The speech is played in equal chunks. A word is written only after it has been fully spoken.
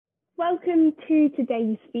Welcome to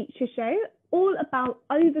today's feature show, all about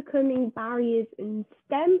overcoming barriers in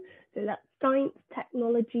STEM, so that's science,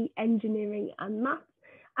 technology, engineering and maths,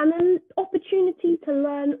 and an opportunity to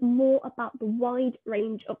learn more about the wide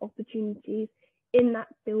range of opportunities in that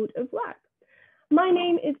field of work. My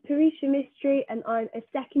name is Parisha Mistry and I'm a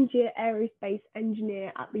second year aerospace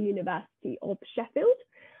engineer at the University of Sheffield.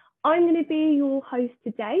 I'm going to be your host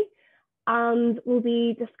today, and we'll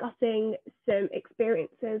be discussing some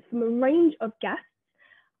experiences from a range of guests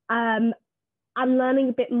and learning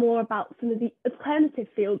a bit more about some of the alternative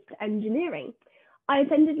fields to engineering. I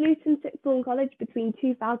attended Luton Sixth Form College between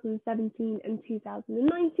 2017 and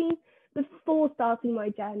 2019 before starting my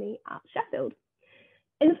journey at Sheffield.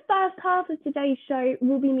 In the first half of today's show,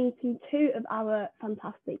 we'll be meeting two of our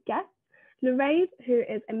fantastic guests, Lareyb, who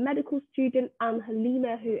is a medical student, and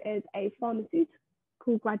Halimah, who is a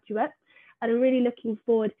pharmaceutical graduate. And I'm really looking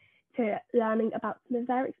forward to learning about some of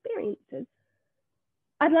their experiences.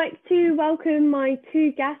 I'd like to welcome my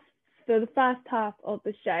two guests for the first half of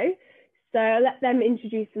the show. So I'll let them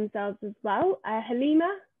introduce themselves as well.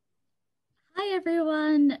 Halimah. Hi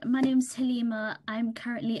everyone, my name's Halimah. I'm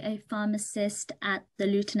currently a pharmacist at the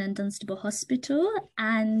Luton and Dunstable Hospital,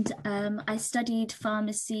 and I studied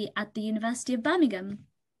pharmacy at the University of Birmingham.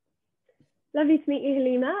 Lovely to meet you,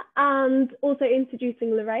 Halimah, and also introducing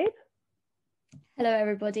Lareyb. Hello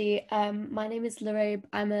everybody, my name is Lareyb.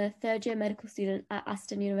 I'm a third year medical student at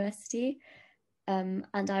Aston University, and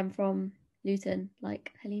I'm from Luton,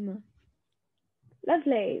 like Halimah.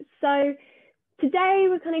 Lovely. So today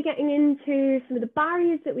we're kind of getting into some of the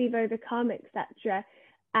barriers that we've overcome, etc.,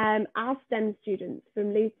 as STEM students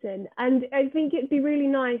from Luton. And I think it'd be really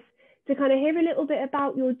nice to kind of hear a little bit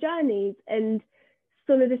about your journeys and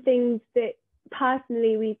some of the things that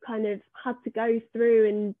personally we've kind of had to go through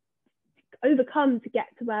and overcome to get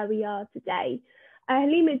to where we are today.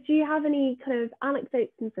 Halimah, do you have any kind of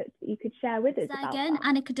anecdotes and such that you could share with us about that?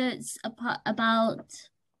 Anecdotes about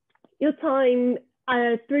your time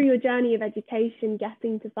through your journey of education,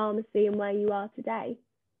 getting to pharmacy and where you are today?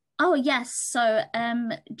 Oh yes, so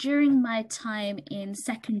during my time in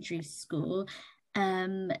secondary school,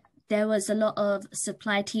 there was a lot of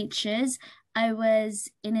supply teachers. I was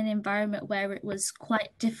in an environment where it was quite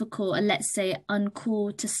difficult and, let's say,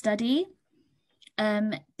 uncool to study.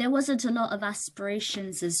 There wasn't a lot of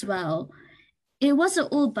aspirations as well. It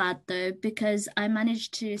wasn't all bad though, because I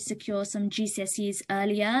managed to secure some GCSEs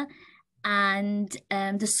earlier, and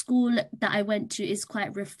the school that I went to is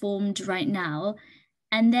quite reformed right now.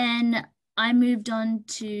 And then I moved on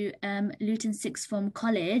to Luton Sixth Form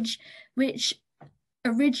College, which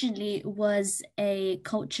originally was a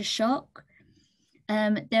culture shock.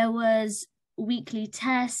 There was weekly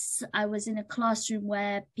tests. I was in a classroom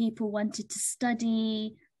where people wanted to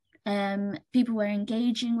study, people were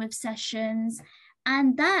engaging with sessions,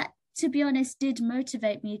 and that, to be honest, did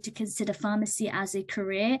motivate me to consider pharmacy as a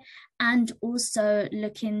career and also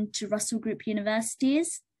look into Russell Group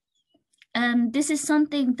universities. This is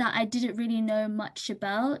something that I didn't really know much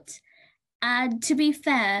about. And to be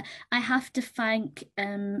fair, I have to thank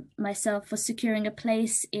myself for securing a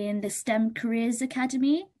place in the STEM Careers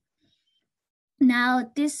Academy.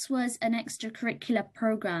 Now, this was an extracurricular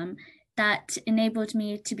program that enabled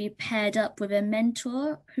me to be paired up with a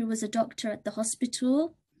mentor who was a doctor at the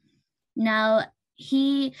hospital. Now,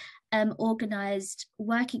 he organised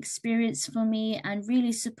work experience for me and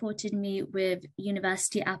really supported me with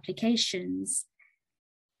university applications.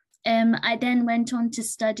 I then went on to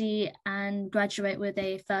study and graduate with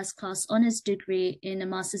a first-class honours degree in a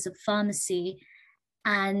Masters of Pharmacy.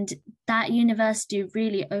 And that university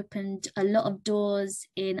really opened a lot of doors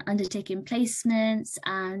in undertaking placements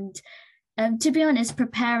and, to be honest,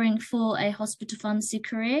 preparing for a hospital pharmacy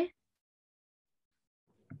career.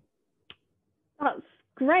 That's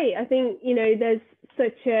great. I think, you know, there's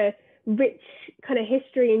such a rich kind of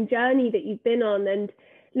history and journey that you've been on. And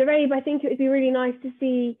Lareyb, I think it would be really nice to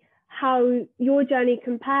see how your journey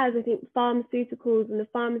compares. I think pharmaceuticals and the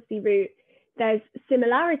pharmacy route, there's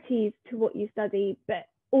similarities to what you study, but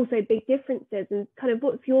also big differences. And kind of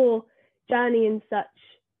what's your journey and such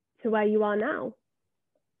to where you are now?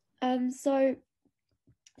 So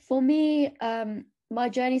for me, my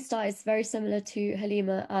journey started very similar to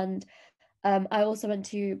Halimah, and I also went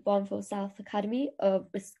to Barnfield South Academy. I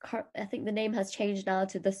think the name has changed now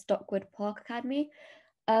to the Stockwood Park Academy.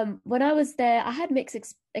 When I was there, I had mixed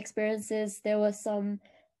experiences. There were some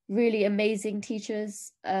really amazing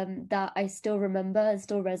teachers that I still remember and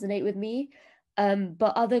still resonate with me.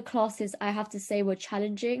 But other classes, I have to say, were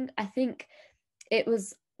challenging. I think it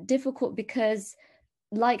was difficult because,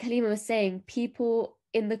 like Halimah was saying, people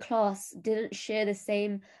in the class didn't share the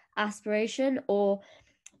same aspiration, or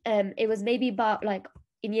it was maybe about like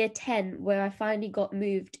in year 10 where I finally got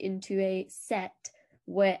moved into a set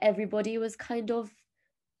where everybody was kind of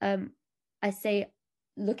I say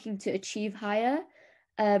looking to achieve higher,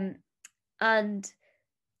 and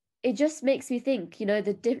it just makes me think, you know,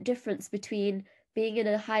 the difference between being in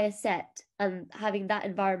a higher set and having that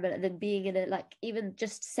environment, and then being in a, like, even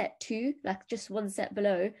just set 2, like just one set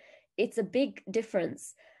below. It's a big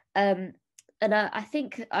difference. And I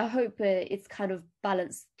think, I hope it's kind of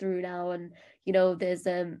balanced through now, and you know,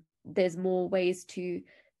 there's more ways to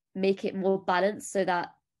make it more balanced, so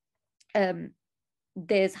that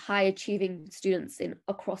there's high achieving students in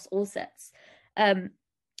across all sets.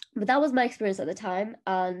 But that was my experience at the time.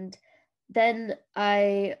 And then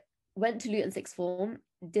I went to Luton sixth form.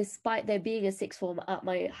 Despite there being a sixth form at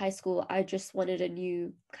my high school, I just wanted a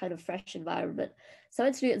new kind of fresh environment. So I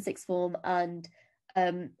went to Luton sixth form, and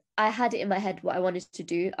I had it in my head what I wanted to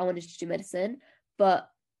do. I wanted to do medicine, but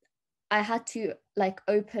I had to like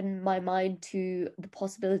open my mind to the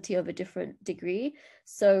possibility of a different degree.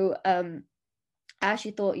 So I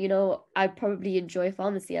actually thought, you know, I'd probably enjoy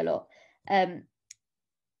pharmacy a lot.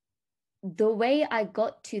 The way I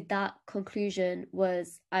got to that conclusion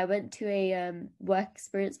was I went to a work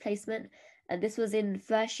experience placement, and this was in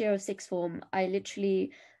first year of sixth form. I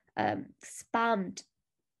literally spammed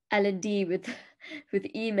L&D with with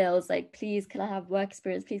emails like, please can I have work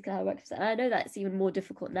experience, please can I have work experience. And I know that's even more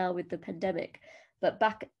difficult now with the pandemic, but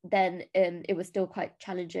back then it was still quite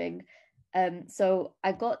challenging. So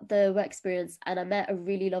I got the work experience, and I met a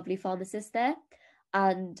really lovely pharmacist there,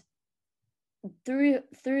 and through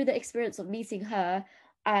the experience of meeting her,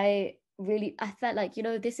 I felt like, you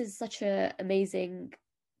know, this is such an amazing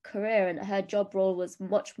career, and her job role was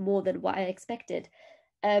much more than what I expected.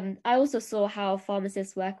 I also saw how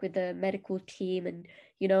pharmacists work with the medical team, and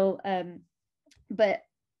you know, but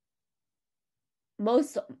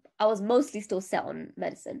I was mostly still set on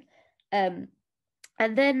medicine. And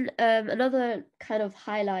then another kind of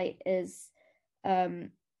highlight is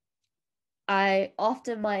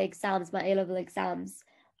after my exams, my A-level exams,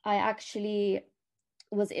 I actually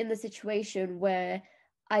was in the situation where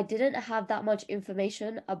I didn't have that much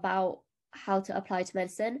information about how to apply to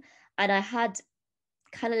medicine, and I had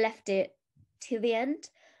kind of left it till the end.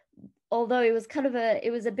 Although it was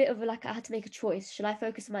a bit of a, like, I had to make a choice. Should I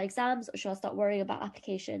focus on my exams, or should I start worrying about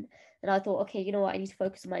application? And I thought, okay, you know what, I need to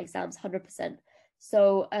focus on my exams 100%.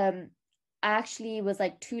 So I actually was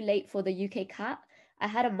like too late for the UK CAT. I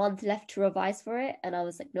had a month left to revise for it, and I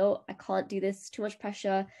was like, no, I can't do this, too much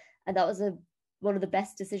pressure. And that was one of the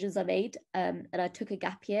best decisions I made. And I took a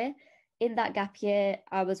gap year. In that gap year,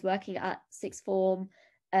 I was working at sixth form,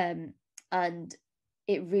 and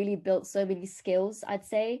it really built so many skills, I'd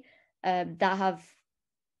say, that have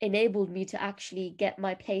enabled me to actually get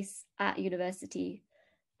my place at university.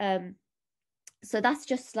 So that's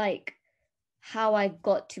just like how I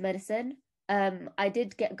got to medicine. I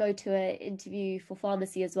did go to an interview for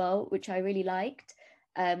pharmacy as well, which I really liked.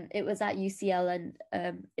 It was at UCL,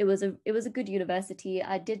 and it was a good university.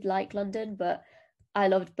 I did like London, but I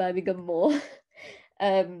loved Birmingham more.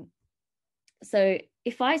 So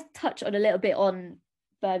if I touch on a little bit on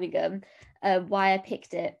Birmingham, why I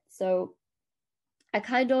picked it. So I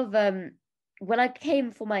kind of when I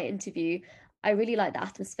came for my interview, I really liked the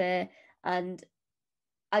atmosphere, and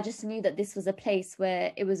I just knew that this was a place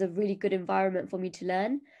where it was a really good environment for me to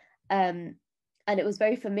learn. And it was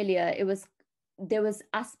very familiar. There was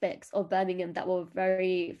aspects of Birmingham that were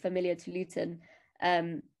very familiar to Luton.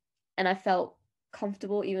 And I felt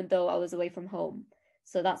comfortable even though I was away from home.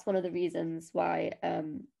 So that's one of the reasons why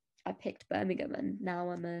I picked Birmingham, and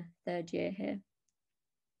now I'm a third year here.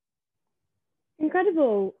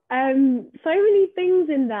 Incredible. So many things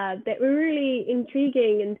in there that were really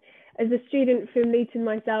intriguing, and as a student from Luton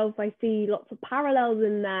myself, I see lots of parallels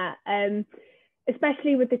in there,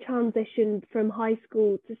 especially with the transition from high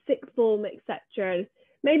school to sixth form, etc.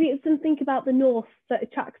 Maybe it's something about the north that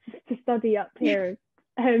attracts us to study up here.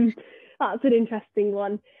 That's an interesting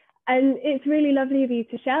one. And it's really lovely of you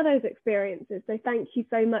to share those experiences. So thank you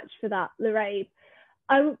so much for that, Lareyb.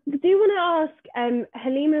 I do want to ask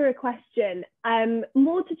Halimah a question,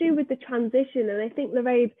 more to do with the transition. And I think,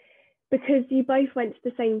 Lareyb, because you both went to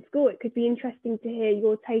the same school, it could be interesting to hear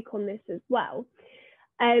your take on this as well.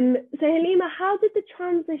 So Halimah, how did the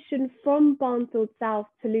transition from Barnfield South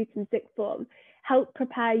to Luton sixth form help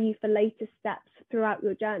prepare you for later steps throughout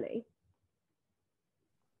your journey?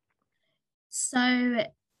 So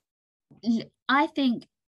I think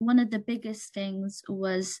one of the biggest things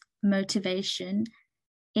was motivation.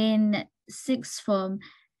 In sixth form,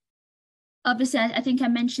 obviously, I think I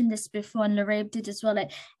mentioned this before, and Lareyb did as well.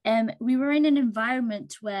 Like, we were in an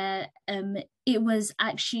environment where it was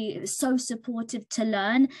so supportive to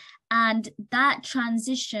learn, and that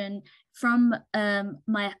transition from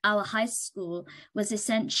our high school was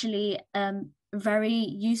essentially very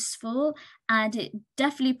useful, and it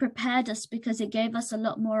definitely prepared us because it gave us a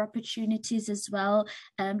lot more opportunities as well,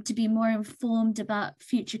 to be more informed about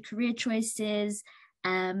future career choices,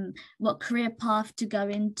 what career path to go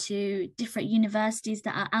into, different universities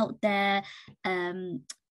that are out there,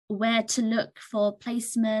 where to look for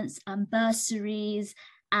placements and bursaries,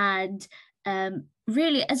 and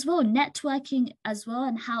really as well networking as well,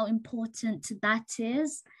 and how important that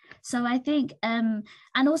is. So I think, and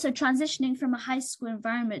also transitioning from a high school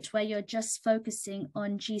environment where you're just focusing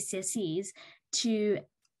on GCSEs to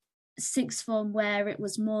sixth form, where it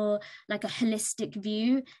was more like a holistic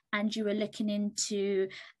view, and you were looking into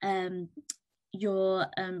your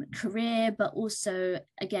career, but also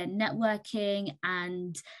again networking,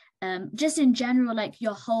 and just in general, like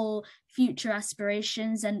your whole future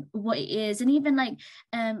aspirations and what it is, and even like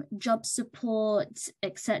job support,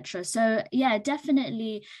 etc. So yeah,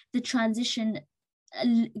 definitely the transition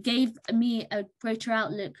gave me a greater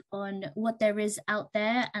outlook on what there is out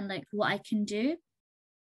there and like what I can do.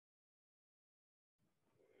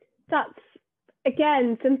 That's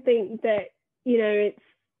again something that, you know, it's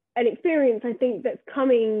an experience I think that's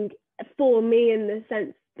coming for me in the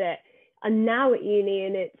sense that I'm now at uni,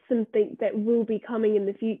 and it's something that will be coming in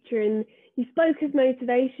the future. And you spoke of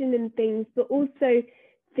motivation and things, but also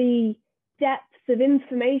the depths of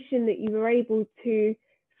information that you were able to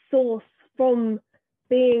source from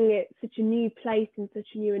being at such a new place and such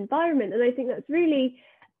a new environment. And I think that's really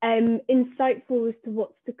insightful as to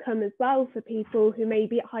what's to come as well for people who may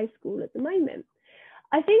be at high school at the moment.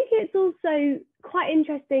 I think it's also quite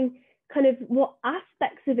interesting kind of what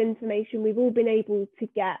aspects of information we've all been able to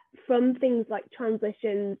get from things like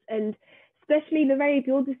transitions, and especially Lareyb,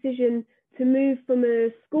 your decision to move from a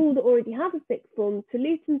school that already had a sixth form to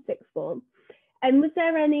Luton sixth form. And was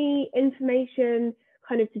there any information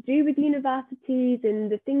kind of to do with universities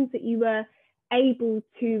and the things that you were able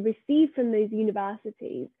to receive from those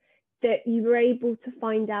universities that you were able to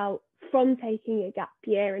find out from taking a gap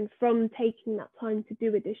year and from taking that time to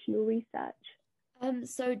do additional research?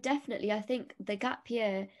 So definitely, I think the gap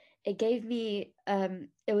year, it gave me,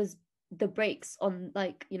 it was the breaks on,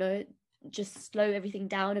 like, you know, just slow everything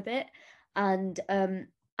down a bit. And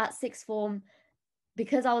at sixth form,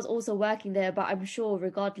 because I was also working there, but I'm sure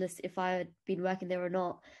regardless if I had been working there or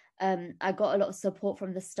not, I got a lot of support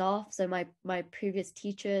from the staff. So my previous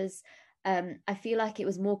teachers, I feel like it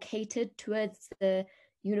was more catered towards the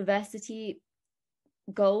university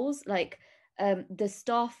goals. Like the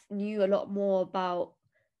staff knew a lot more about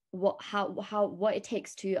what it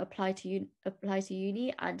takes to apply to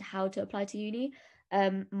uni and how to apply to uni.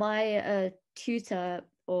 My tutor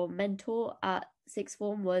or mentor at sixth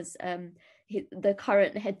form was the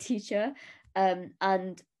current head teacher,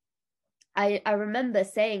 and I remember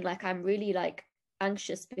saying, like, I'm really like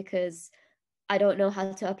anxious because I don't know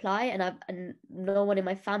how to apply, and no one in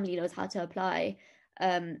my family knows how to apply.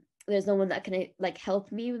 There's no one that can like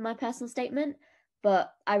help me with my personal statement,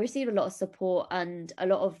 but I received a lot of support and a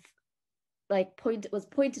lot of like was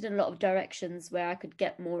pointed in a lot of directions where I could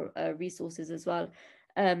get more resources as well.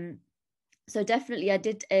 So definitely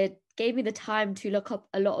it gave me the time to look up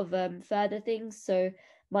a lot of further things. So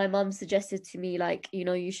my mum suggested to me, like, you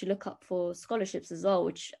know, you should look up for scholarships as well,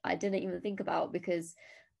 which I didn't even think about, because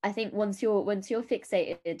I think once you're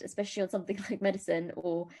fixated, especially on something like medicine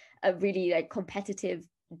or a really like competitive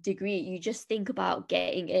degree, you just think about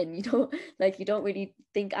getting in. You don't really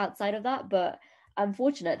think outside of that. But I'm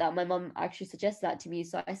fortunate that my mum actually suggested that to me,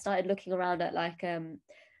 so I started looking around at like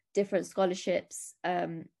different scholarships,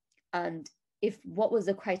 and if what was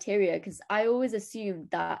the criteria, because I always assumed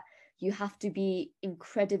that you have to be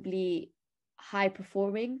incredibly high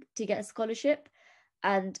performing to get a scholarship.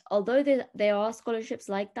 And although there are scholarships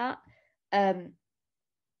like that,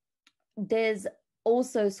 there's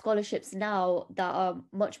also scholarships now that are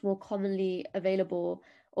much more commonly available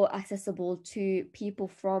or accessible to people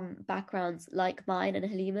from backgrounds like mine and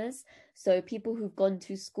Halimah's. So people who've gone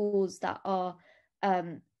to schools that are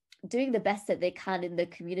doing the best that they can in the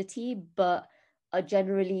community, but are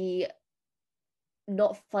generally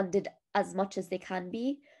not funded as much as they can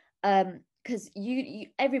be. Because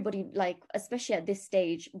everybody, like, especially at this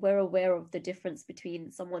stage, we're aware of the difference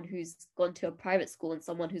between someone who's gone to a private school and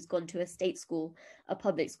someone who's gone to a state school, a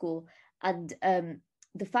public school. And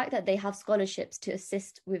the fact that they have scholarships to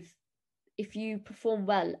assist with, if you perform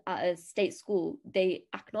well at a state school, they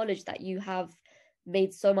acknowledge that you have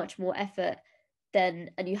made so much more effort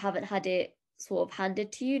and you haven't had it sort of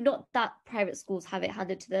handed to you. Not that private schools have it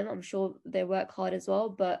handed to them, I'm sure they work hard as well,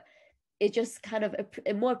 but it just kind of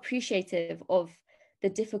more appreciative of the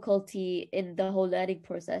difficulty in the whole learning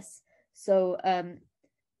process. So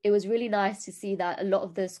it was really nice to see that a lot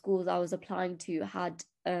of the schools I was applying to had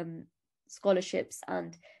scholarships,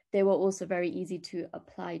 and they were also very easy to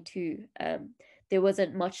apply to. There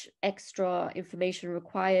wasn't much extra information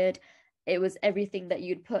required. It was everything that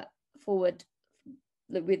you'd put forward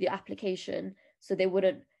with your application, so they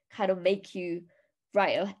wouldn't kind of make you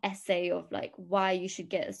write an essay of like why you should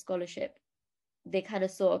get a scholarship. They kind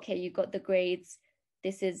of saw, okay, you got the grades,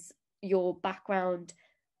 this is your background,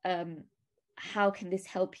 how can this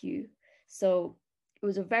help you? So it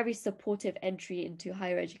was a very supportive entry into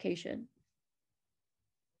higher education.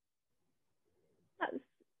 That's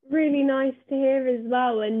really nice to hear as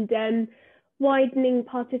well. And widening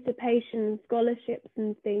participation, scholarships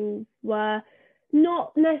and things were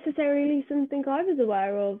not necessarily something I was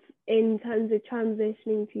aware of in terms of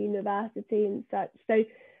transitioning to university and such. So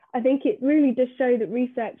I think it really does show that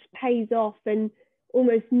research pays off, and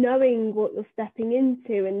almost knowing what you're stepping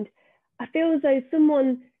into. And I feel as though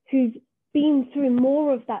someone who's been through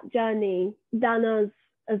more of that journey than us,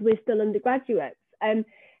 as we're still undergraduates,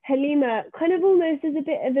 Halimah, kind of almost as a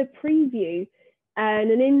bit of a preview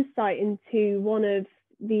and an insight into one of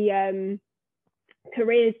the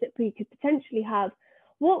careers that we could potentially have.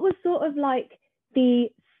 What was sort of like the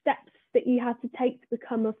steps that you had to take to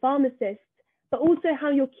become a pharmacist, but also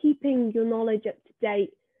how you're keeping your knowledge up to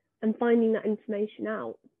date and finding that information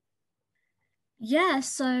out? Yeah,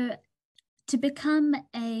 so to become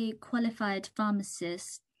a qualified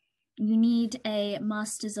pharmacist, you need a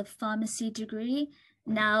Master's of Pharmacy degree.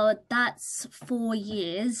 Now, that's 4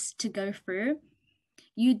 years to go through.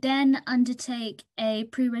 You then undertake a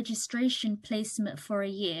pre-registration placement for a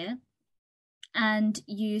year, and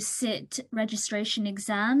you sit registration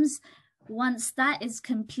exams. Once that is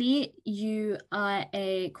complete, you are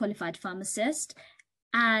a qualified pharmacist,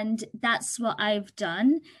 and that's what I've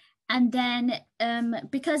done. And then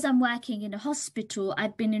because I'm working in a hospital,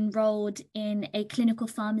 I've been enrolled in a clinical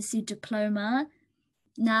pharmacy diploma.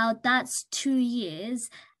 Now that's 2 years,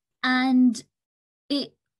 and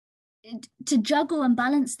to juggle and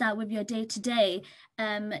balance that with your day-to-day,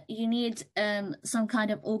 you need some kind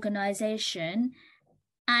of organization.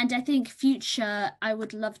 And I think future, I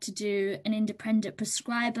would love to do an independent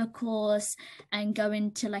prescriber course and go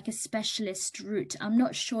into like a specialist route. I'm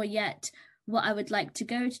not sure yet what I would like to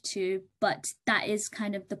go to, but that is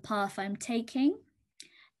kind of the path I'm taking.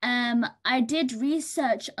 I did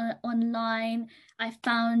research online. I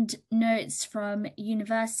found notes from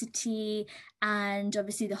university and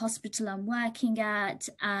obviously the hospital I'm working at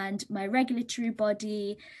and my regulatory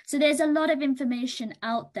body. So there's a lot of information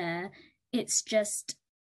out there. It's just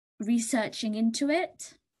researching into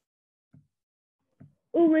it.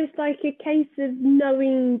 Almost like a case of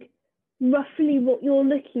knowing roughly what you're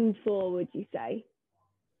looking for, would you say?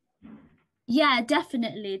 Yeah,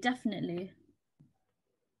 definitely.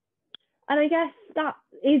 And I guess that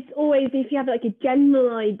is always, if you have like a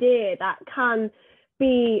general idea, that can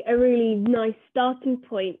be a really nice starting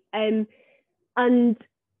point. And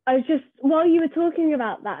I was just, while you were talking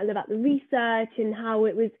about that and about the research and how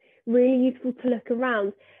it was really useful to look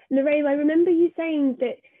around, Lareyb, I remember you saying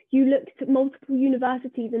that you looked at multiple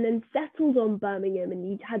universities and then settled on Birmingham, and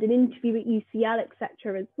you'd had an interview at UCL,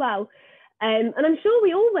 etc. as well. And I'm sure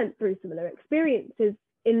we all went through similar experiences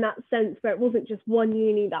in that sense, where it wasn't just one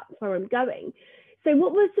uni, that's where I'm going. So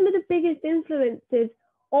what were some of the biggest influences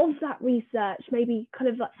of that research, maybe kind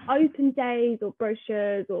of like open days or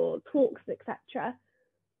brochures or talks, etc.?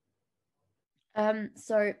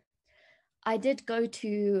 So I did go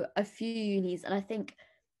to a few unis, and I think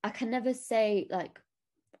I can never say like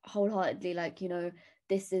wholeheartedly like, you know,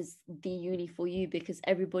 this is the uni for you, because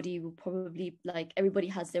everybody will probably, like, everybody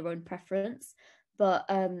has their own preference. But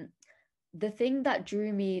the thing that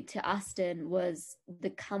drew me to Aston was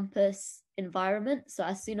the campus environment. So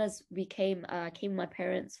as soon as we came with my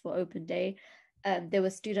parents for open day, there were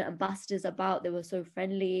student ambassadors about. They were so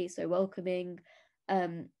friendly, so welcoming.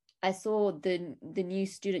 I saw the new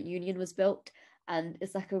student union was built, and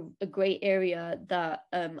it's like a great area that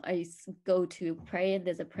I go to pray in.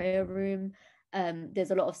 There's a prayer room.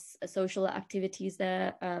 There's a lot of social activities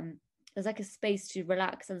there. There's like a space to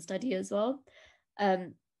relax and study as well.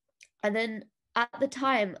 And then at the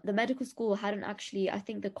time, the medical school hadn't actually, I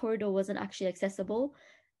think the corridor wasn't actually accessible.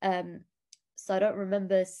 So I don't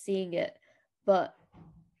remember seeing it, but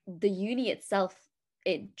the uni itself,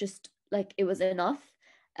 it just like, it was enough.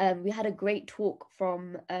 We had a great talk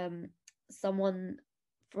from someone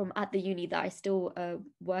from at the uni that I still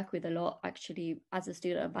work with a lot, actually, as a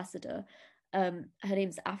student ambassador. Her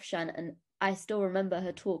name's Afshan, and I still remember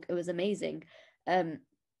her talk. It was amazing.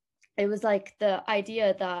 It was like the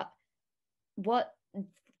idea that what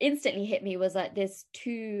instantly hit me was like there's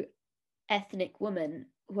two ethnic women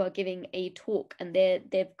who are giving a talk, and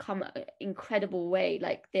they've come an incredible way.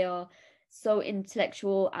 Like they are so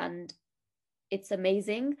intellectual, and it's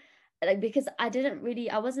amazing. Like because I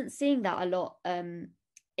wasn't seeing that a lot in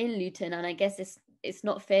Luton, and I guess it's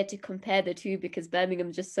not fair to compare the two because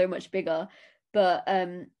Birmingham's just so much bigger. But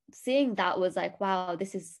seeing that was like, wow,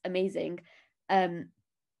 this is amazing.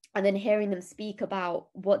 And then hearing them speak about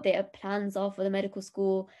what their plans are for the medical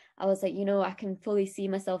school, I was like, I can fully see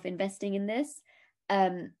myself investing in this.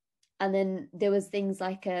 And then there was things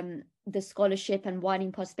like the scholarship and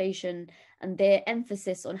widening participation and their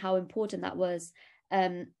emphasis on how important that was.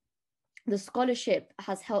 The scholarship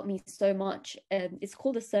has helped me so much. It's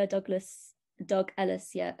called the Sir Doug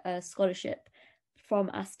Ellis scholarship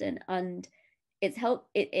from Aston, and it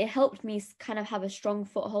helped me kind of have a strong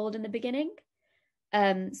foothold in the beginning.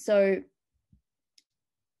 So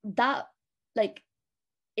that like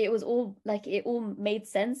it all made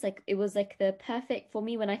sense. Like it was like the perfect for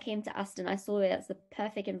me when I came to Aston. I saw it as the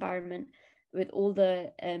perfect environment with all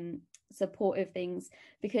the supportive things,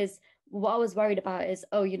 because what I was worried about is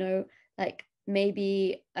like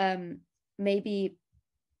maybe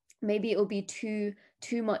it'll be too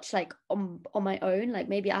much like on my own, like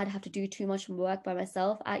maybe I'd have to do too much work by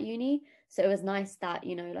myself at uni. So it was nice that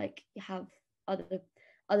like you have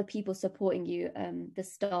other people supporting you, the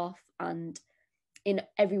staff, and in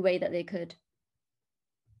every way that they could.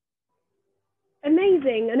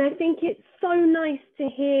 Amazing. And I think it's so nice to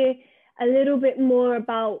hear a little bit more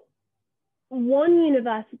about one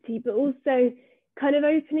university, but also kind of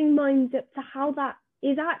opening minds up to how that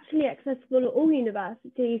is actually accessible at all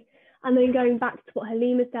universities. And then going back to what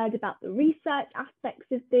Halimah said about the research aspects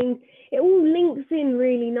of things, it all links in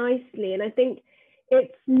really nicely. And I think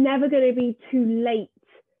it's never going to be too late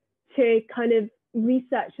to kind of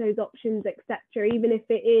research those options, etc., even if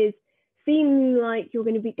it is seeming like you're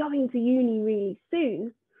going to be going to uni really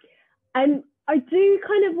soon. And I do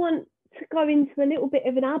kind of want to go into a little bit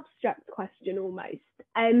of an abstract question almost.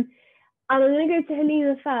 And I'm going to go to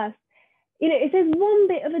Halimah first. If there's one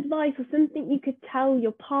bit of advice or something you could tell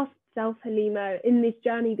your past self, Halimah, in this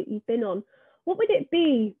journey that you've been on, what would it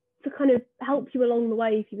be to kind of help you along the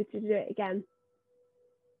way if you were to do it again?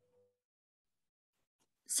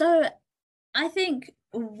 So I think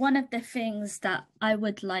one of the things that I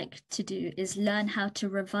would like to do is learn how to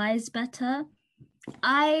revise better.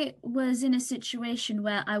 I was in a situation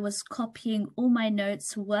where I was copying all my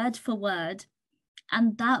notes word for word,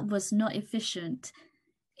 and that was not efficient.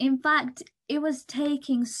 In fact, it was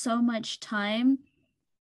taking so much time,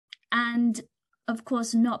 and of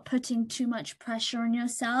course, not putting too much pressure on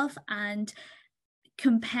yourself and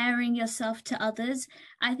comparing yourself to others.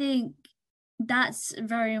 I think that's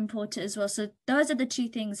very important as well. So those are the two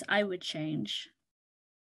things I would change.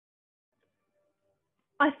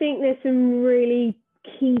 I think there's some really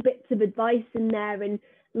key bits of advice in there, and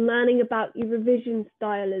learning about your revision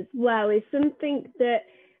style as well is something that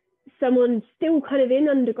someone still kind of in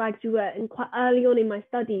undergraduate and quite early on in my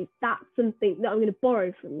studies, that's something that I'm going to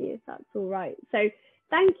borrow from you, if that's all right. So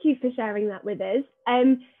thank you for sharing that with us.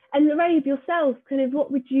 And Lareyb, yourself, kind of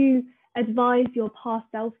what would you advise your past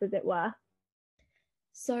self, as it were?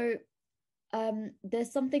 So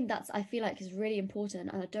there's something that's I feel like is really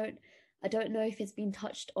important, and I don't know if it's been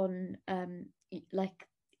touched on like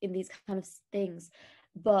in these kind of things,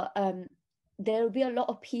 but there'll be a lot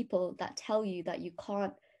of people that tell you that you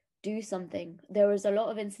can't do something. There was a lot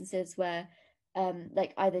of instances where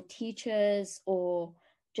like either teachers or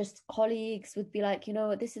just colleagues would be like,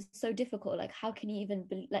 this is so difficult, like how can you even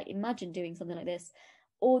imagine doing something like this?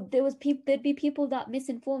 Or there'd be people that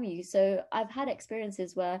misinform you. So I've had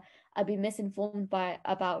experiences where I've been misinformed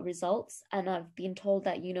about results, and I've been told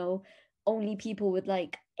that only people with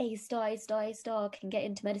like A star can get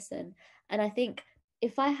into medicine. And I think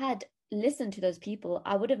if I had listened to those people,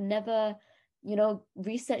 I would have never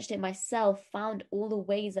researched it myself, found all the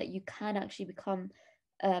ways that you can actually become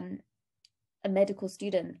a medical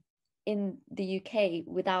student in the UK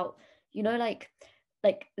without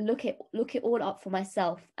look it all up for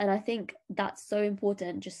myself. And I think that's so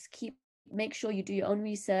important. Just make sure you do your own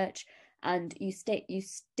research, and you stick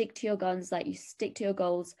to your guns, like you stick to your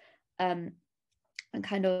goals, and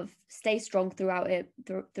kind of stay strong throughout it,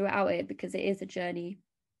 because it is a journey.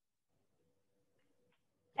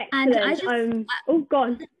 And Excellent. Go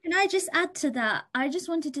on. Can I just add to that? I just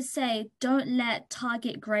wanted to say, don't let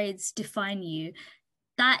target grades define you.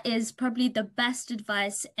 That is probably the best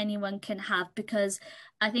advice anyone can have, because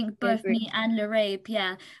I think both me and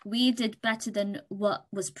Lareyb, we did better than what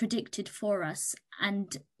was predicted for us,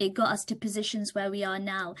 and it got us to positions where we are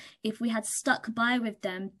now. If we had stuck by with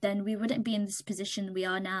them, then we wouldn't be in this position we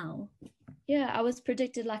are now. Yeah, I was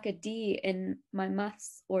predicted like a D in my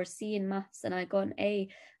maths or C in maths, and I got an A,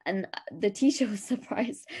 and the teacher was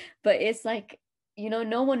surprised. But it's like,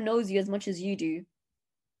 no one knows you as much as you do.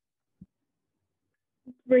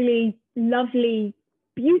 Really lovely,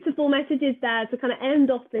 beautiful messages there to kind of end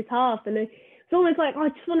off this half. And it's almost like, I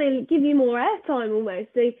just want to give you more airtime almost.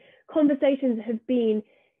 The conversations have been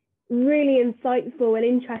really insightful and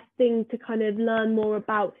interesting to kind of learn more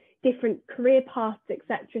about different career paths,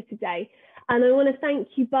 etc. today. And I want to thank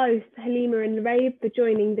you both, Halimah and Lareyb, for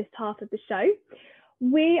joining this half of the show.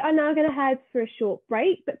 We are now going to head for a short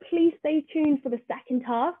break, but please stay tuned for the second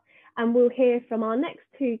half, and we'll hear from our next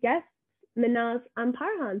two guests, Mehnaz and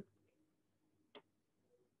Parihan.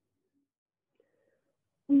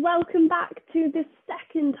 Welcome back to the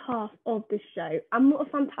second half of the show, and what a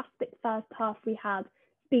fantastic first half we had,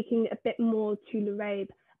 speaking a bit more to Lareyb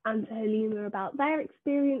and to Halimah about their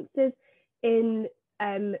experiences in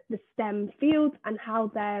the STEM field and how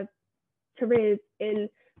their careers in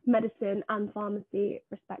medicine and pharmacy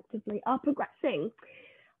respectively are progressing.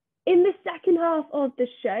 In the second half of the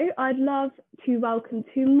show, I'd love to welcome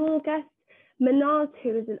two more guests, Mehnaz,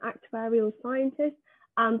 who is an actuarial scientist,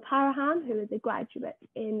 and Parihan, who is a graduate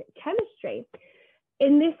in chemistry.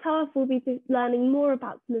 In this half, we'll be learning more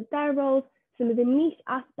about some of their roles, some of the niche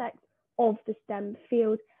aspects of the STEM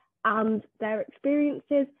field and their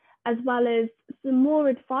experiences, as well as some more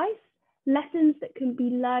advice, lessons that can be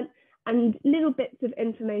learnt, and little bits of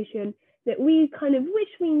information that we kind of wish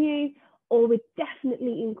we knew or would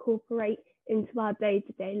definitely incorporate into our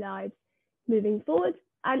day-to-day lives moving forward,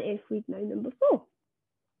 and if we'd known them before.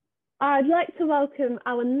 I'd like to welcome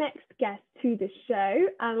our next guest to the show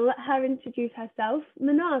and let her introduce herself.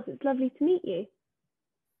 Mehnaz, it's lovely to meet you.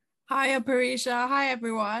 Hi, Parisha. Hi,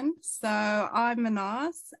 everyone. So I'm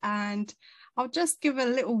Mehnaz, and I'll just give a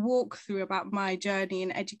little walkthrough about my journey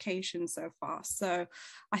in education so far. So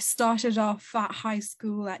I started off at high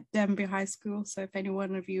school at Tambe High School. So if any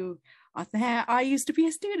one of you are there, I used to be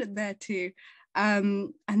a student there too.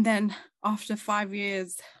 And then after 5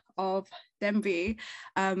 years of Tambe,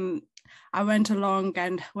 I went along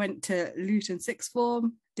and went to Luton sixth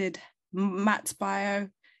form, did maths, bio,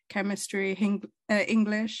 chemistry,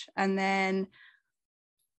 English, and then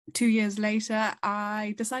 2 years later,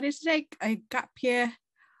 I decided to take a gap year.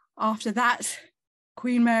 After that,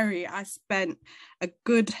 Queen Mary, I spent a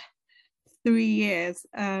good 3 years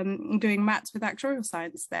doing maths with Actuarial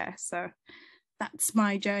Science there. So that's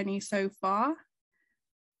my journey so far.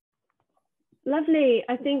 Lovely.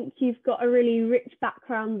 I think you've got a really rich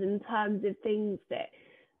background in terms of things that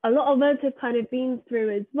a lot of us have kind of been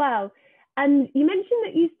through as well. And you mentioned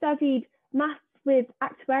that you studied maths with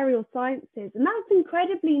actuarial sciences, and that's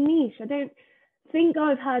incredibly niche. I don't think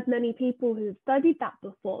I've heard many people who have studied that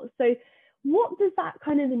before. So what does that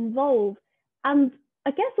kind of involve? And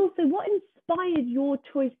I guess also, what inspired your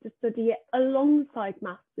choice to study it alongside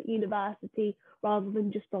maths at university rather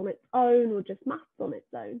than just on its own or just maths on its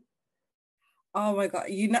own? Oh my God,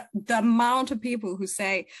 the amount of people who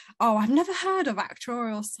say, oh, I've never heard of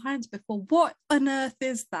actuarial science before. What on earth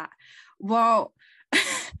is that? Well,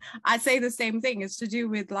 I say the same thing. It's to do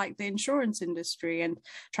with like the insurance industry and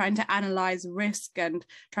trying to analyze risk and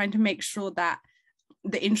trying to make sure that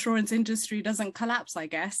the insurance industry doesn't collapse, I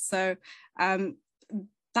guess. So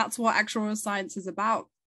that's what actuarial science is about.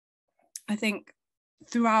 I think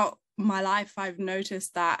throughout my life, I've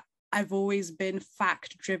noticed that I've always been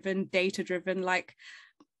fact-driven, data-driven. Like,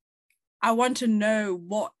 I want to know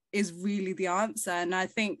what is really the answer. And I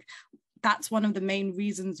think that's one of the main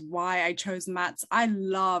reasons why I chose maths. I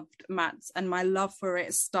loved maths, and my love for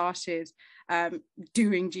it started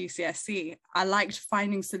during GCSE. I liked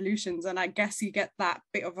finding solutions, and I guess you get that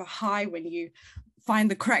bit of a high when you find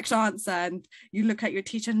the correct answer and you look at your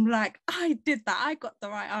teacher and be like, I did that, I got the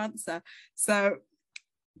right answer. So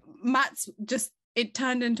maths just, it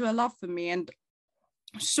turned into a love for me. And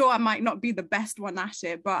sure, I might not be the best one at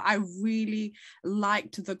it, but I really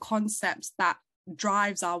liked the concepts that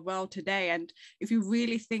drives our world today. And if you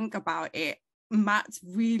really think about it, maths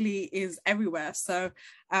really is everywhere. So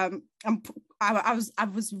I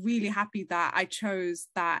was really happy that I chose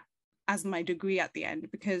that as my degree at the end,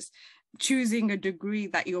 because choosing a degree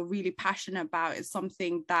that you're really passionate about is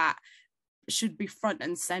something that should be front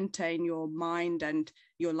and center in your mind and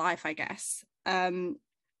your life, I guess.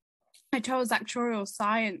 I chose actuarial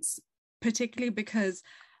science particularly because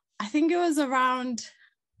I think it was around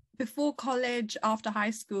before college, after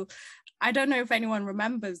high school. I don't know if anyone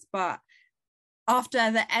remembers, but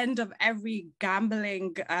after the end of every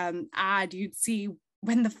gambling ad, you'd see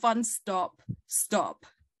when the funds stop.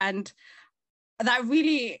 And that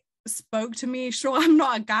really spoke to me. Sure, I'm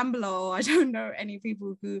not a gambler, or I don't know any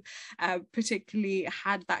people who particularly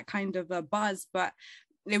had that kind of a buzz, but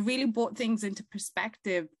it really brought things into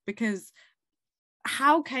perspective, because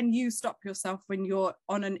how can you stop yourself when you're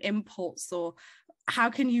on an impulse, or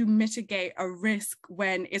how can you mitigate a risk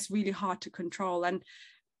when it's really hard to control? And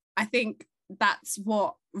I think that's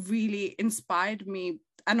what really inspired me.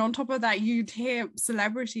 And on top of that, you'd hear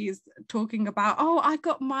celebrities talking about, oh, I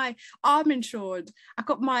got my arm insured, I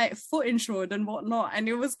got my foot insured and whatnot. And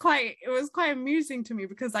it was quite amusing to me,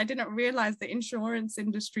 because I didn't realize the insurance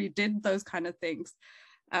industry did those kind of things.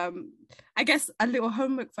 I guess a little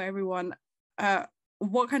homework for everyone.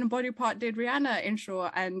 What kind of body part did Rihanna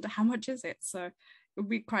insure, and how much is it? So it would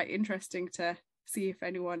be quite interesting to see if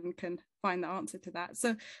anyone can find the answer to that.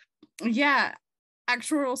 So yeah,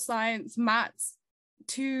 actuarial science, maths,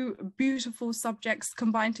 two beautiful subjects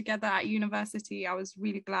combined together at university. I was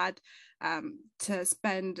really glad to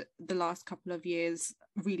spend the last couple of years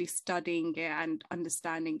really studying it and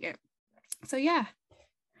understanding it. So yeah.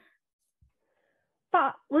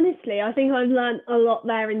 But honestly, I think I've learned a lot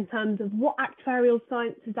there in terms of what actuarial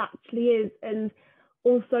sciences actually is, and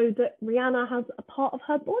also that Rihanna has a part of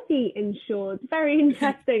her body insured. Very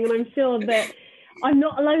interesting, and I'm sure that I'm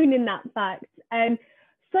not alone in that fact. And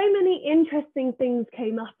so many interesting things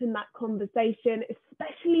came up in that conversation,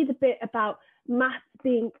 especially the bit about maths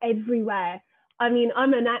being everywhere. I mean,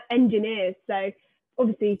 I'm an engineer, so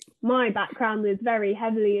obviously my background is very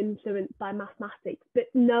heavily influenced by mathematics, but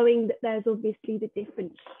knowing that there's obviously the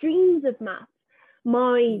different streams of maths,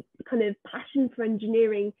 my kind of passion for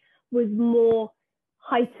engineering was more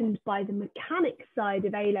heightened by the mechanics side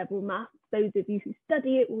of A-level maths. Those of you who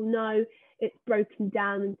study it will know it's broken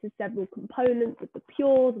down into several components of the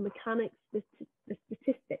pure, the mechanics, the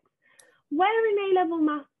statistics. Where in A-level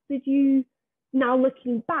maths did you, now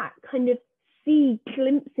looking back, kind of see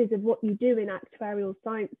glimpses of what you do in actuarial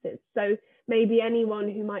sciences? So maybe anyone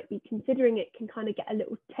who might be considering it can kind of get a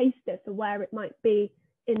little taster for where it might be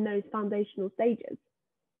in those foundational stages.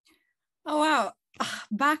 Oh wow,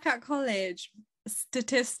 back at college,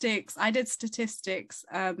 statistics, I did statistics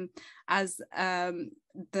as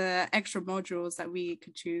the extra modules that we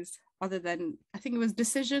could choose, other than, I think it was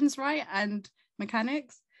decisions, right, and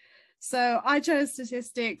mechanics. So I chose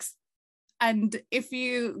statistics. And if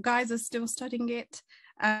you guys are still studying it,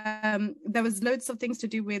 there was loads of things to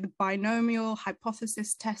do with binomial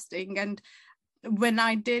hypothesis testing. And when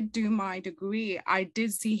I did do my degree, I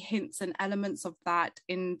did see hints and elements of that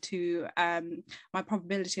into my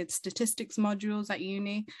probability and statistics modules at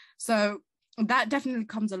uni. So that definitely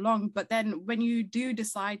comes along. But then when you do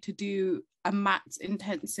decide to do a maths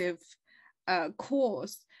intensive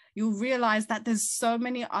course, you'll realize that there's so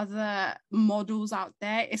many other models out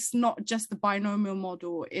there. It's not just the binomial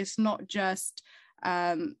model. It's not just,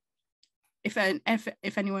 if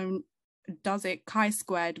anyone does it,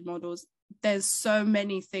 chi-squared models. There's so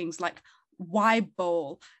many things like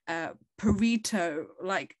Y-ball, Pareto,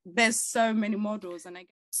 like there's so many models. And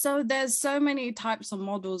so there's so many types of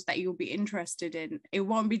models that you'll be interested in. It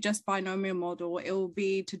won't be just binomial model. It will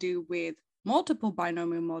be to do with multiple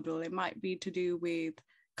binomial model. It might be to do with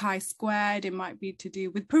chi-squared, it might be to do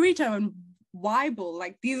with Pareto and Y-ball.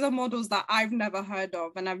 Like these are models that I've never heard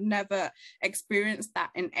of, and I've never experienced that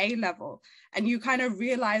in A-level. And you kind of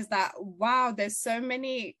realize that, wow, there's so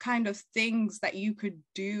many kind of things that you could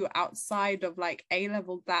do outside of like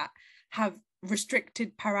A-level that have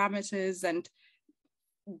restricted parameters, and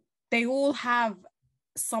they all have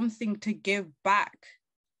something to give back.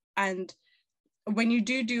 And when you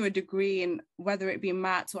do a degree in whether it be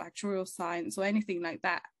maths or actuarial science or anything like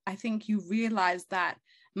that, I think you realize that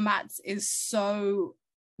maths is so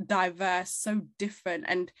diverse, so different,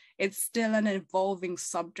 and it's still an evolving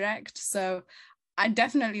subject. So I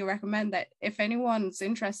definitely recommend that if anyone's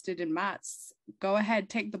interested in maths, go ahead,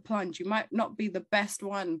 take the plunge. You might not be the best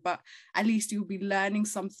one, but at least you'll be learning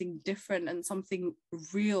something different and something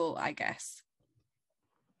real, I guess.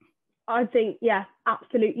 I think, yeah,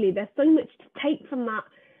 absolutely. There's so much to take from that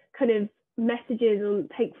kind of messages, and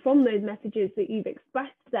take from those messages that you've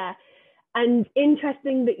expressed there. And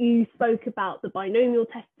interesting that you spoke about the binomial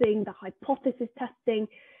testing, the hypothesis testing.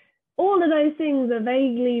 All of those things are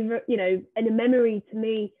vaguely, you know, in a memory to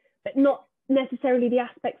me, but not necessarily the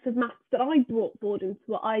aspects of maths that I brought forward into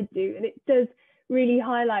what I do. And it does really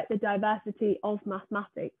highlight the diversity of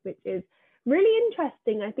mathematics, which is really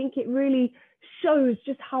interesting. I think it really shows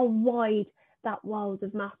just how wide that world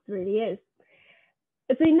of maths really is.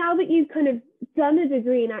 So now that you've kind of done a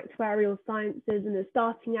degree in actuarial sciences and are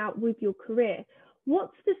starting out with your career,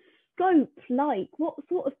 what's the scope like? What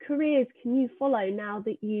sort of careers can you follow now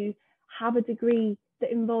that you have a degree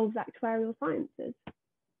that involves actuarial sciences?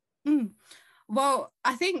 Well,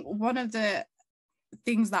 I think one of the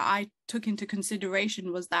things that I took into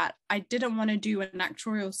consideration was that I didn't want to do an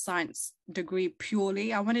actuarial science degree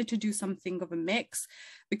purely. I wanted to do something of a mix,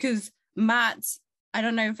 because maths, I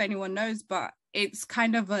don't know if anyone knows, but it's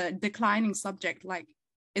kind of a declining subject. Like,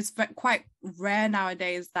 it's quite rare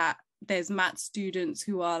nowadays that there's math students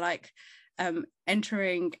who are like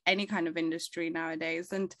entering any kind of industry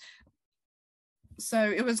nowadays. And so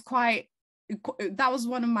it was that was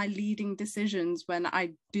one of my leading decisions when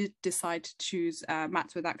I did decide to choose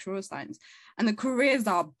maths with actuarial science. And the careers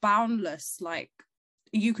are boundless. Like,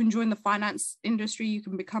 you can join the finance industry, you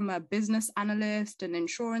can become a business analyst, an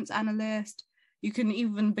insurance analyst, you can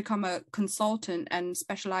even become a consultant and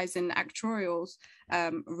specialize in actuarials,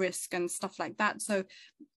 risk and stuff like that. So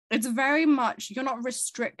it's very much, you're not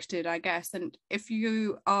restricted, I guess. And if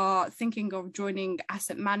you are thinking of joining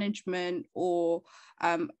asset management or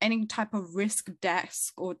any type of risk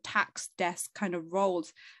desk or tax desk kind of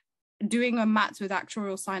roles, doing a maths with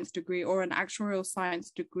actuarial science degree or an actuarial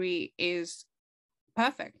science degree is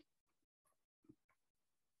perfect.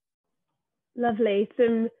 Lovely.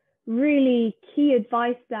 Some really key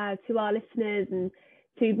advice there to our listeners and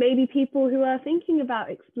to maybe people who are thinking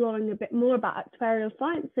about exploring a bit more about actuarial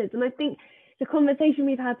sciences. And I think the conversation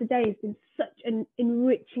we've had today has been such an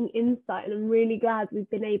enriching insight, and I'm really glad we've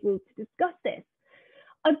been able to discuss this.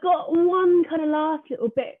 I've got one kind of last little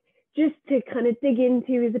bit just to kind of dig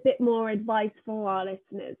into as a bit more advice for our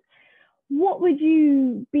listeners. What would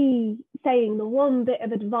you be saying the one bit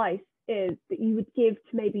of advice is that you would give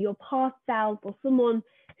to maybe your past self or someone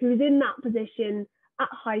who's in that position at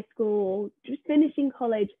high school, or just finishing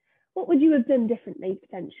college? What would you have done differently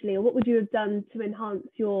potentially, or what would you have done to enhance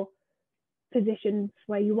your position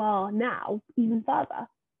where you are now even further?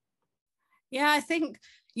 Yeah, I think,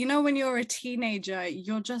 when you're a teenager,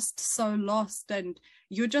 you're just so lost and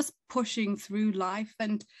you're just pushing through life.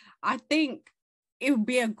 And I think it would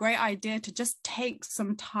be a great idea to just take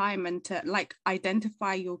some time and to like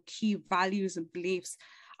identify your key values and beliefs.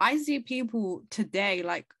 I see people today,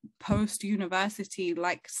 like post-university,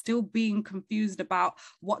 like still being confused about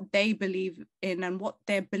what they believe in and what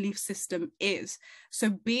their belief system is. So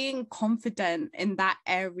being confident in that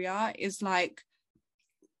area is like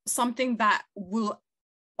something that will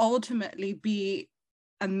ultimately be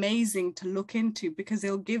amazing to look into, because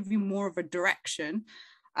it'll give you more of a direction.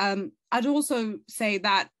 I'd also say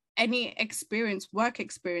that any work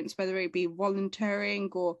experience, whether it be volunteering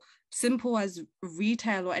or simple as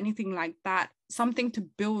retail or anything like that, something to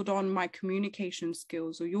build on my communication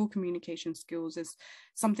skills or your communication skills, is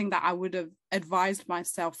something that I would have advised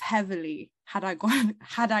myself heavily had I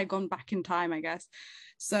gone back in time, I guess.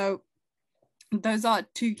 So those are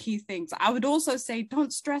two key things. I would also say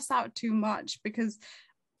don't stress out too much, because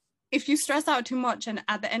if you stress out too much and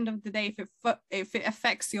at the end of the day, if it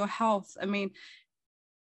affects your health, I mean,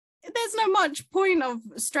 there's no much point of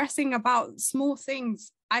stressing about small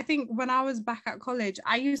things. I think when I was back at college,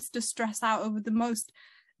 I used to stress out over the most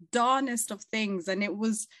darnest of things. And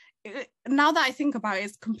now that I think about it,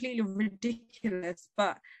 it's completely ridiculous,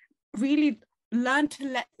 but really learn to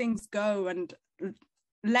let things go and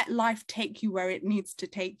let life take you where it needs to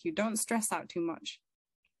take you. Don't stress out too much.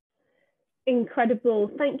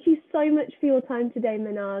 Incredible. Thank you so much for your time today,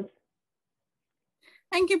 Mehnaz.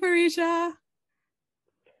 Thank you, Parisha.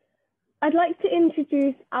 I'd like to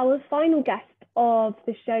introduce our final guest of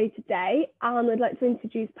the show today, and I'd like to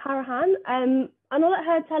introduce Parihan, and I'll let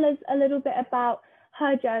her tell us a little bit about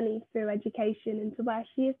her journey through education and to where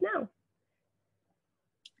she is now.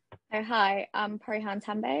 So hi, I'm Parihan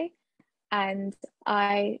Tambe, and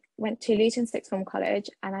I went to Luton Sixth Form College,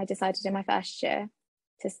 and I decided in my first year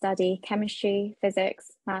to study chemistry,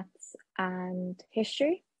 physics, maths, and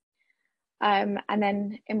history. And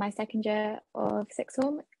then in my second year of sixth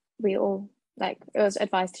form, it was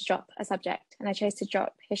advised to drop a subject, and I chose to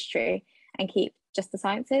drop history and keep just the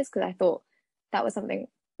sciences, because I thought that was something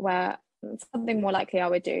more likely I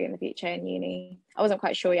would do in the future in uni. I wasn't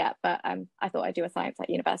quite sure yet, but I thought I'd do a science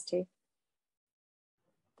at university.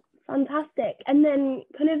 Fantastic. And then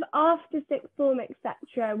kind of after sixth form,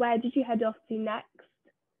 etc., where did you head off to next?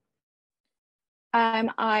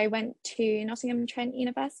 I went to Nottingham Trent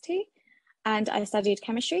University and I studied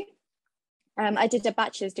chemistry. I did a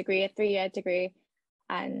bachelor's degree, a 3-year degree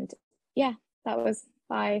And yeah, that was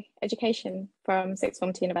my education from sixth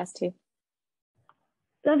form to university.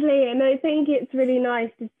 Lovely. And I think it's really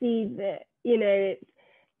nice to see that, you know,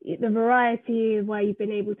 it's the variety of where you've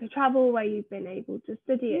been able to travel, where you've been able to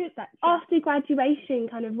study, etc. After graduation,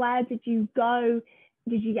 kind of where did you go?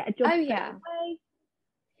 Did you get a job? Oh, yeah.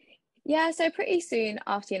 Yeah, so pretty soon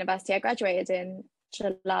after university, I graduated in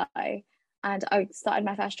July and I started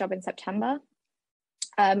my first job in September.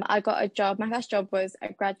 I got a job. My first job was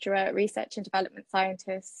a graduate research and development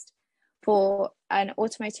scientist for an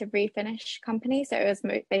automotive refinish company. So it was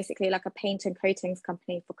basically like a paint and coatings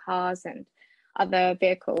company for cars and other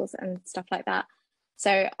vehicles and stuff like that.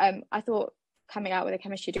 So I thought coming out with a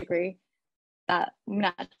chemistry degree that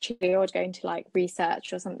naturally I would go into like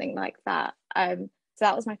research or something like that. So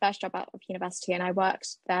that was my first job out of university, and I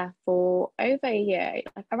worked there for over a year,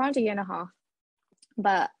 like around a year and a half.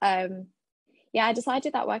 But yeah, I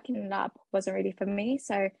decided that working in a lab wasn't really for me.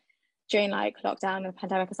 So during like lockdown and the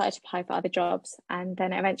pandemic, I started to apply for other jobs, and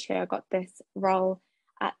then eventually I got this role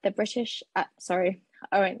at the British. Sorry,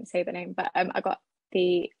 I won't say the name, but I got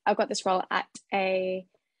this role at a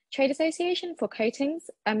trade association for coatings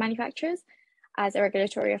manufacturers as a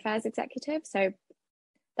regulatory affairs executive. So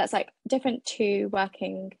that's like different to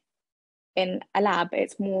working in a lab.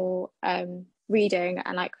 It's more reading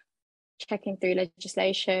and like checking through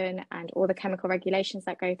legislation and all the chemical regulations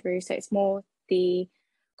that go through. So it's more the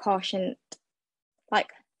caution, like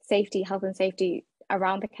safety, health and safety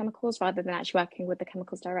around the chemicals rather than actually working with the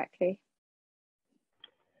chemicals directly.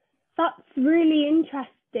 That's really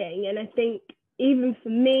interesting. And I think even for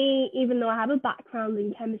me, even though I have a background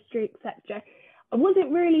in chemistry, etc., I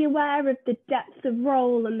wasn't really aware of the depth of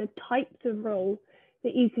role and the types of role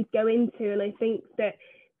that you could go into. And I think that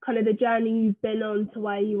kind of the journey you've been on to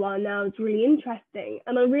where you are now is really interesting.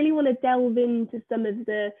 And I really want to delve into some of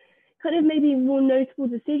the kind of maybe more notable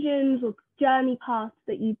decisions or journey paths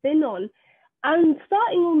that you've been on. And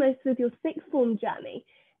starting almost with your sixth form journey,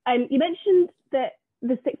 you mentioned that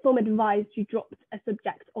the sixth form advised you dropped a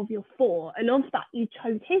subject of your 4, and of that you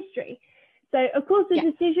chose history. So of course the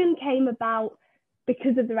decision came about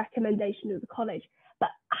because of the recommendation of the college, but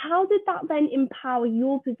how did that then empower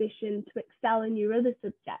your position to excel in your other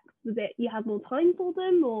subjects? Was it you had more time for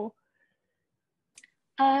them, or?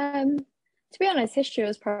 To be honest, history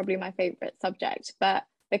was probably my favourite subject, but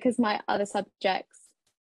because my other subjects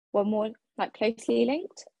were more like closely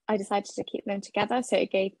linked, I decided to keep them together, so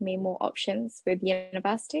it gave me more options with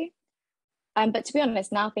university. But to be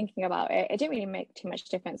honest, now thinking about it, it didn't really make too much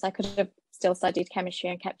difference. I could have still studied chemistry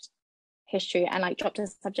and kept history and like dropped a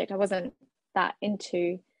subject I wasn't that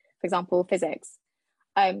into, for example, physics.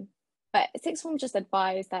 But sixth form just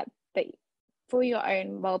advised that for your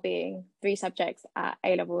own well-being, 3 subjects at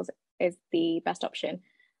A levels is the best option.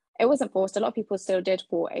 It wasn't forced. A lot of people still did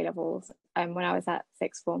 4 A levels when I was at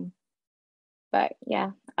sixth form. But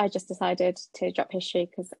yeah, I just decided to drop history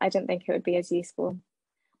because I didn't think it would be as useful.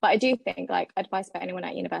 But I do think, like, advice for anyone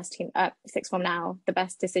at university, sixth form now, the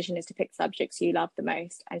best decision is to pick subjects you love the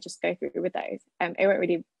most and just go through with those. It won't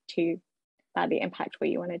really too badly impact what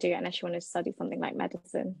you want to do unless you want to study something like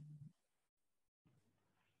medicine.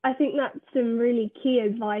 I think that's some really key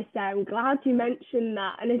advice there. I'm glad you mentioned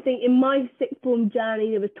that. And I think in my sixth form journey,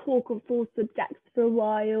 there was talk of 4 subjects for a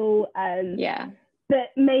while. Yeah. But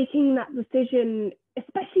making that decision,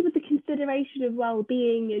 especially with the consideration of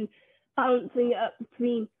well-being and balancing it up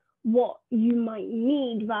between what you might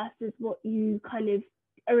need versus what you kind of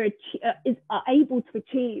are able to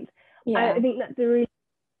achieve. I think that's a really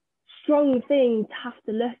strong thing to have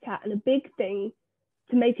to look at, and a big thing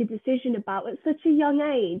to make a decision about at such a young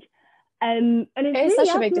age. And it's really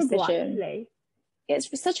such a big decision. Actually.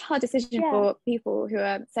 It's such a hard decision for people who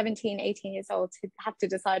are 17, 18 years old to have to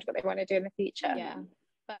decide what they want to do in the future. Yeah.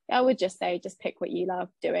 But I would just say, just pick what you love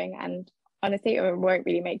doing, and honestly, it won't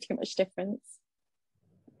really make too much difference.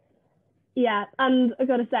 Yeah, and I've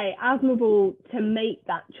got to say, admirable to make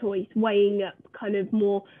that choice, weighing up kind of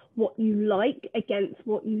more what you like against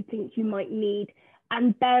what you think you might need,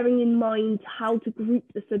 and bearing in mind how to group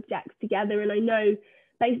the subjects together. And I know,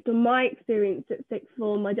 based on my experience at sixth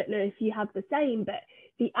form, I don't know if you have the same, but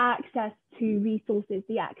the access to resources,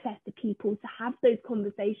 the access to people to have those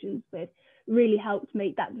conversations with really helped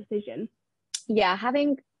make that decision. Yeah,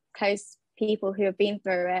 having close people who have been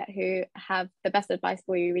through it, who have the best advice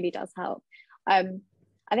for you, really does help. I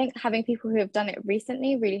think having people who have done it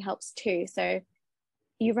recently really helps too. So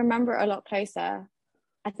you remember it a lot closer.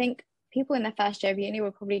 I think people in their first year of uni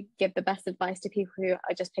will probably give the best advice to people who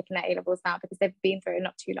are just picking their A levels now because they've been through it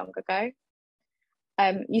not too long ago.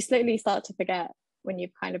 You slowly start to forget when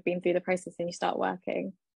you've kind of been through the process and you start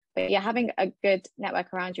working. But yeah, having a good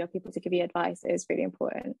network around you of people to give you advice is really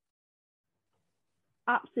important.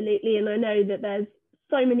 Absolutely, and I know that there's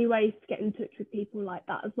so many ways to get in touch with people like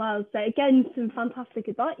that as well. So again, some fantastic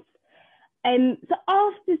advice. So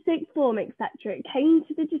after sixth form, etc., it came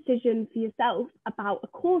to the decision for yourself about a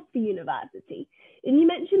course for university. And you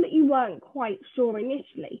mentioned that you weren't quite sure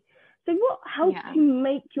initially. So what helped you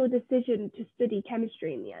make your decision to study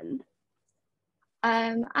chemistry in the end?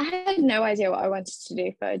 I had no idea what I wanted to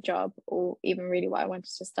do for a job, or even really what I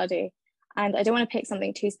wanted to study. And I didn't want to pick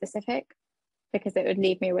something too specific because it would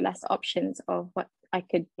leave me with less options of what I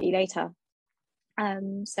could be later.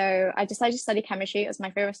 So I decided to study chemistry. It was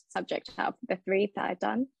my favorite subject out of the three that I'd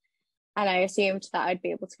done. And I assumed that I'd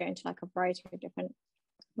be able to go into like a variety of different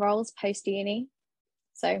roles post-uni.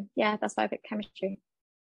 So yeah, that's why I picked chemistry.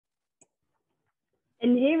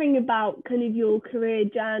 And hearing about kind of your career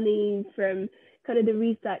journey from kind of the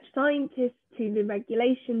research scientist to the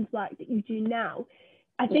regulations work that you do now,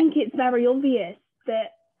 I think it's very obvious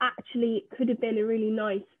that actually it could have been a really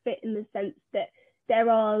nice fit in the sense that there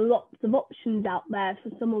are lots of options out there for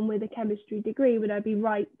someone with a chemistry degree. Would I be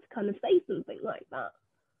right to kind of say something like that?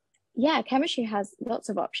 Yeah, chemistry has lots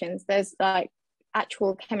of options. There's like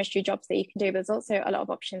actual chemistry jobs that you can do, but there's also a lot of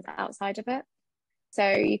options outside of it. So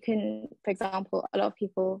you can, for example, a lot of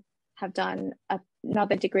people have done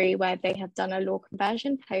another degree where they have done a law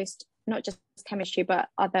conversion post, not just chemistry, but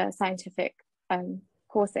other scientific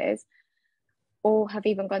courses, or have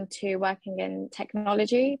even gone to working in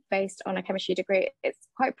technology based on a chemistry degree. It's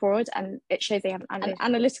quite broad and it shows they have an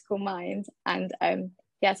analytical mind. And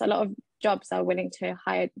yes, a lot of jobs are willing to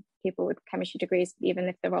hire people with chemistry degrees, even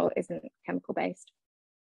if the role isn't chemical based.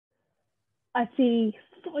 I see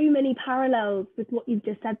so many parallels with what you've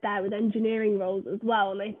just said there with engineering roles as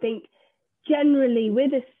well. And I think generally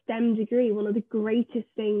with a STEM degree, one of the greatest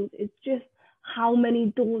things is just how many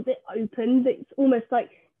doors it opens. It's almost like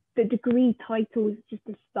the degree title is just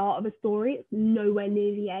the start of a story. It's nowhere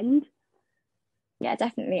near the end. Yeah,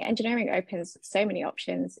 definitely. Engineering opens so many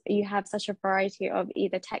options. You have such a variety of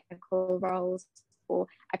either technical roles or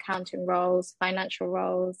accounting roles, financial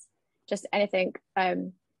roles, just anything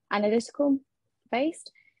analytical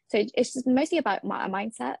based. So it's just mostly about a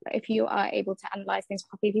mindset. If you are able to analyze things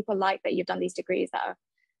properly, people like that you've done these degrees that are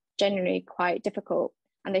genuinely quite difficult,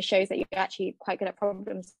 and it shows that you're actually quite good at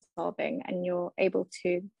problem solving and you're able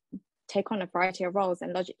to take on a variety of roles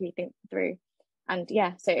and logically think through. And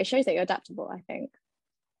yeah, so it shows that you're adaptable, I think.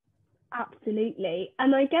 Absolutely.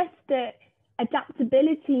 And I guess that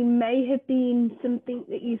adaptability may have been something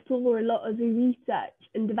that you saw a lot as a research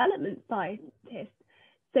and development scientist.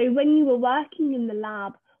 So when you were working in the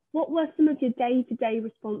lab, what were some of your day-to-day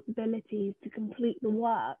responsibilities to complete the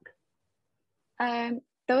work?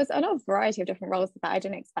 There was a lot of variety of different roles that I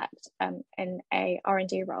didn't expect in a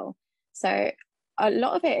R&D role. So a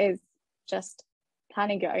lot of it is just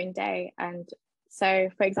planning your own day. And so,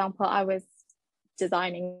 for example, I was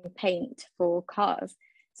designing paint for cars.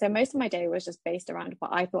 So most of my day was just based around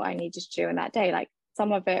what I thought I needed to do in that day. Like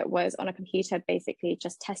some of it was on a computer, basically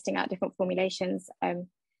just testing out different formulations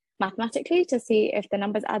mathematically to see if the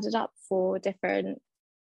numbers added up for different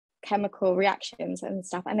chemical reactions and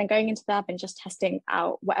stuff, and then going into the lab and just testing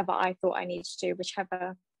out whatever I thought I needed to do,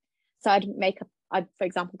 whichever. So I'd for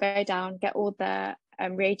example go down, get all the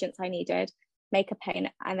reagents I needed, make a paint,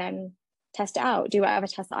 and then test it out, do whatever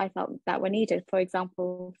tests I felt that were needed. For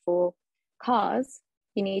example, for cars,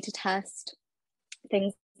 you need to test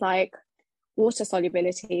things like water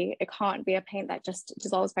solubility. It can't be a paint that just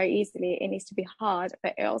dissolves very easily. It needs to be hard,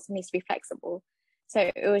 but it also needs to be flexible. So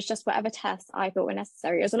it was just whatever tests I thought were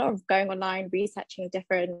necessary. It was a lot of going online, researching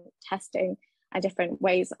different testing and different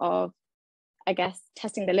ways of, I guess,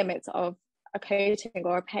 testing the limits of a coating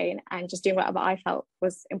or a paint, and just doing whatever I felt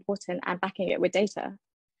was important and backing it with data.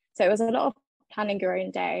 So it was a lot of planning your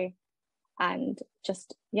own day, and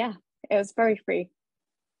just, yeah, it was very free.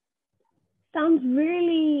 Sounds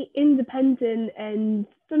really independent and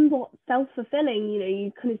somewhat self-fulfilling. You know,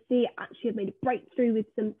 you kind of see it actually have made a breakthrough with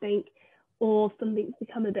something, or something's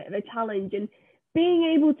become a bit of a challenge. And being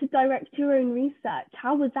able to direct your own research,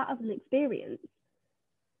 how was that as an experience?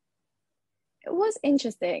 It was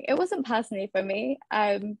interesting. It wasn't personally for me.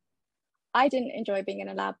 I didn't enjoy being in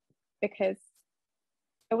a lab because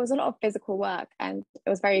it was a lot of physical work and it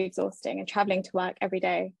was very exhausting, and traveling to work every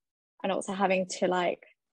day and also having to like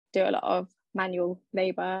do a lot of manual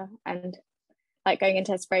labor and like going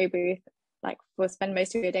into a spray booth, like we'll spend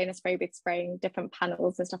most of your day in a spray booth spraying different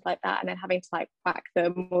panels and stuff like that, and then having to like whack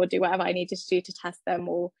them or do whatever I needed to do to test them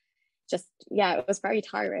or yeah, it was very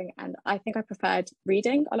tiring, and I think I preferred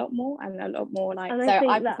reading a lot more, and a lot more like, And so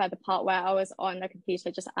I that prefer the part where I was on the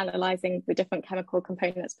computer just analysing the different chemical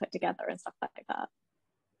components put together and stuff like that.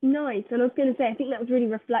 Nice. And I was going to say, I think that was really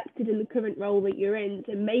reflected in the current role that you're in,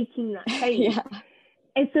 so making that change Yeah.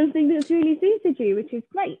 is something that's really suited you, which is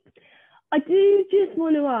great. I do just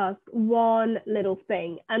want to ask one little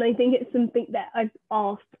thing, and I think it's something that I've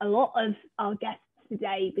asked a lot of our guests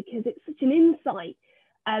today because it's such an insight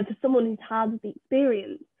for someone who's had the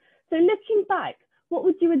experience. So looking back, what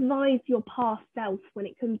would you advise your past self when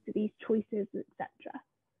it comes to these choices, etc.?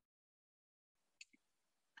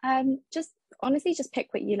 Just honestly, just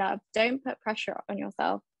pick what you love. Don't put pressure on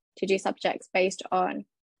yourself to do subjects based on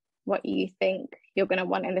what you think you're going to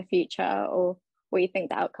want in the future or what you think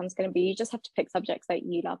the outcome's going to be. You just have to pick subjects that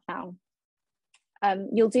you love now.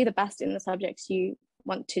 You'll do the best in the subjects you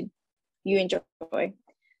enjoy.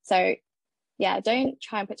 So yeah, don't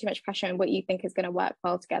try and put too much pressure on what you think is going to work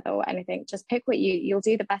well together or anything. Just pick what you'll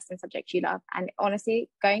do the best in subjects you love. And honestly,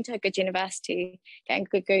 going to a good university, getting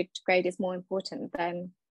a good grade is more important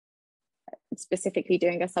than specifically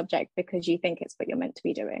doing a subject because you think it's what you're meant to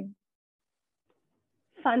be doing.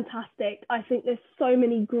 Fantastic. I think there's so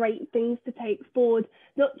many great things to take forward,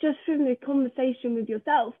 not just from the conversation with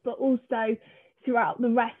yourself, but also throughout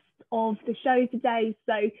the rest of the show today.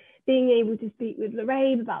 So being able to speak with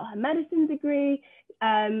Lareyb about her medicine degree,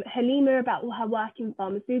 Halimah about her work in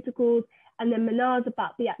pharmaceuticals, and then Mehnaz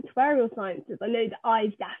about the actuarial sciences. I know that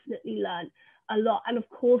I've definitely learned a lot. And of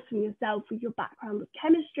course, from yourself with your background with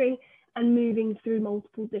chemistry and moving through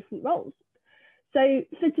multiple different roles. So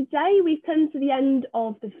for today, we've come to the end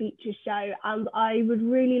of the feature show, and I would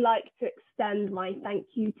really like to extend my thank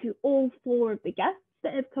you to all 4 of the guests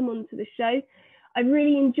that have come onto the show. I've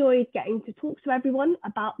really enjoyed getting to talk to everyone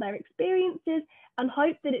about their experiences and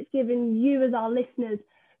hope that it's given you as our listeners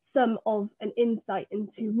some of an insight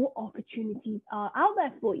into what opportunities are out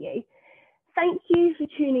there for you. Thank you for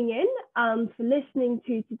tuning in and for listening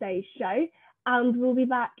to today's show, and we'll be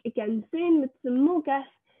back again soon with some more guests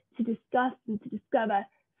to discuss and to discover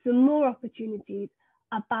some more opportunities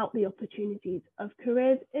about the opportunities of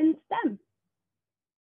careers in STEM.